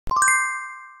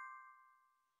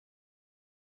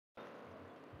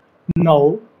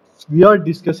Now we are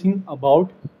discussing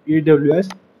about AWS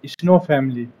Snow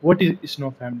family. What is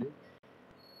Snow family?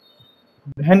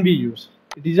 When we use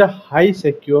it is a high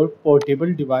secure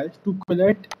portable device to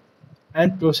collect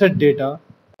and process data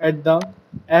at the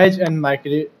edge and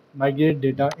migrate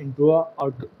data into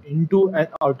and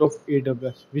out of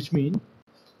AWS. Which means,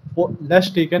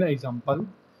 let's take an example.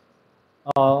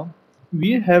 Uh,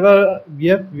 we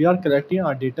are collecting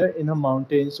our data in a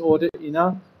mountains or in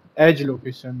a edge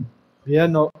location. There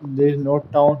is no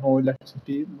town, no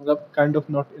electricity, kind of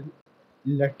not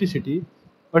electricity,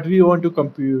 but we want to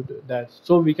compute that.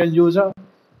 So we can use a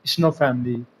Snow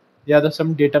family. There are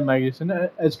some data migration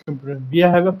as computer. We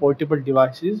have a portable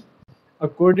devices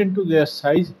according to their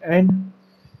size and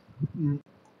mm,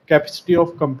 capacity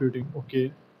of computing.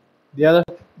 Okay, they are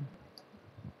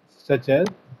such as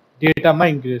data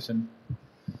migration.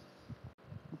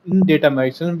 In data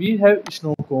migration, we have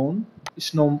snow cone,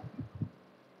 snow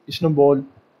snowball,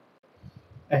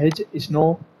 edge,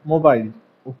 snow mobile.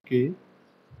 Okay,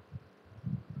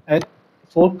 and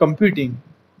for computing,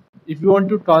 if you want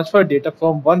to transfer data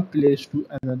from one place to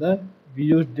another, we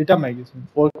use data migration.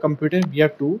 For computing, we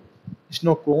have two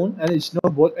snow cone and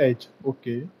snowball edge.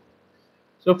 Okay,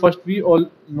 so first we all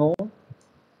know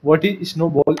what is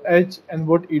snowball edge and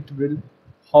what it will,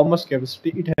 how much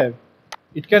capacity it have.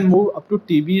 It can move up to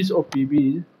TBs or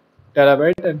PBs,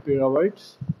 terabytes and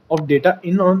petabytes of data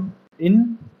in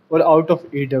or out of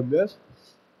AWS.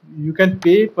 You can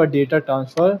pay for data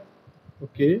transfer.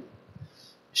 Okay,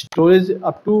 storage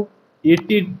up to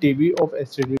 80 TB of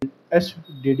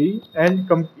SSD and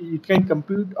it can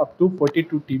compute up to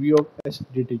 42 TB of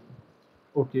SSD.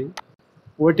 Okay,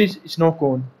 what is snow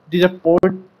cone? It is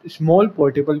a small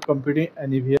portable computing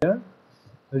anywhere.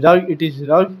 It is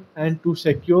rugged and to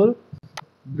secure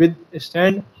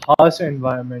withstand harsh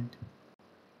environment.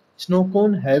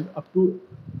 Snowcone have up to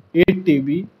 8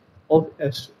 TB of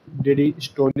SSD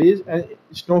storage and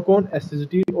Snowcone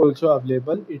SSD also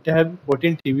available. It have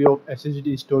 14 TB of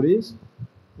SSD storage.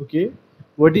 Okay.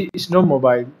 What is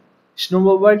Snowmobile?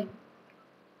 Snowmobile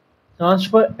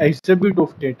transfer exhibit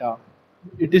of data.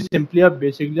 It is simply a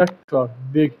basically a truck,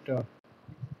 big truck.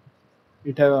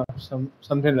 It have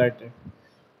something like that.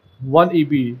 1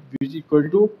 EB which is equal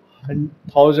to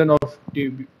 1000 of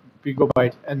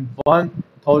gigabytes and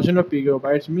 1000 of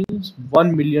gigabytes means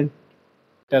 1 million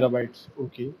terabytes.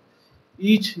 Okay,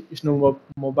 each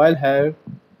mobile have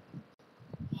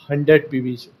 100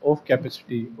 PBs of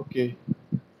capacity. Okay,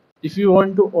 if you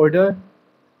want to order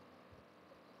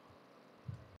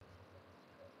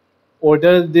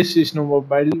this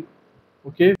mobile,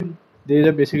 okay, there is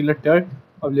a basically a tag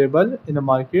available in the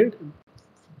market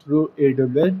through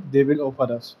AWS. They will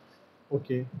offer us.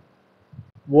 Okay,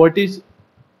 what is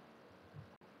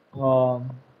um,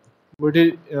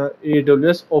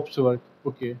 AWS Ops work?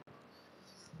 Okay,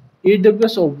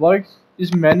 AWS Ops work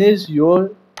is manage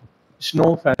your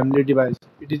Snow family device.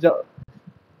 It is a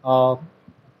uh,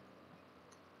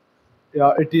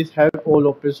 yeah, it is have all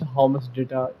operation how much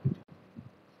data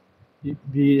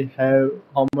we have,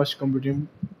 how much computing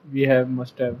we have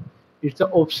must have. It's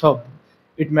a Ops hub.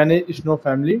 It manage Snow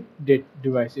family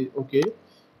devices. Okay,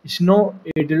 Snow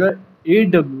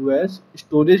AWS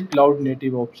storage cloud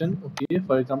native option. Okay,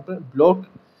 for example, block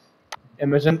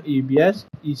Amazon EBS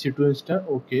EC2 instance.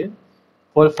 Okay,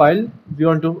 for file we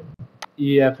want to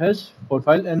EFS for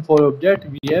file, and for object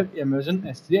we have Amazon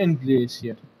S3 and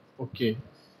Glacier. Okay,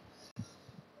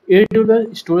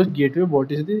 AWS storage gateway.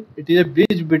 What is it? It is a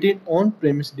bridge between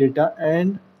on-premise data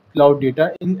and cloud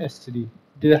data in S3.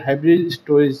 It is a hybrid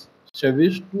storage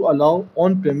service to allow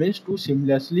on-premise to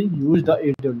seamlessly use the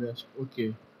AWS.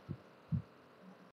 Okay.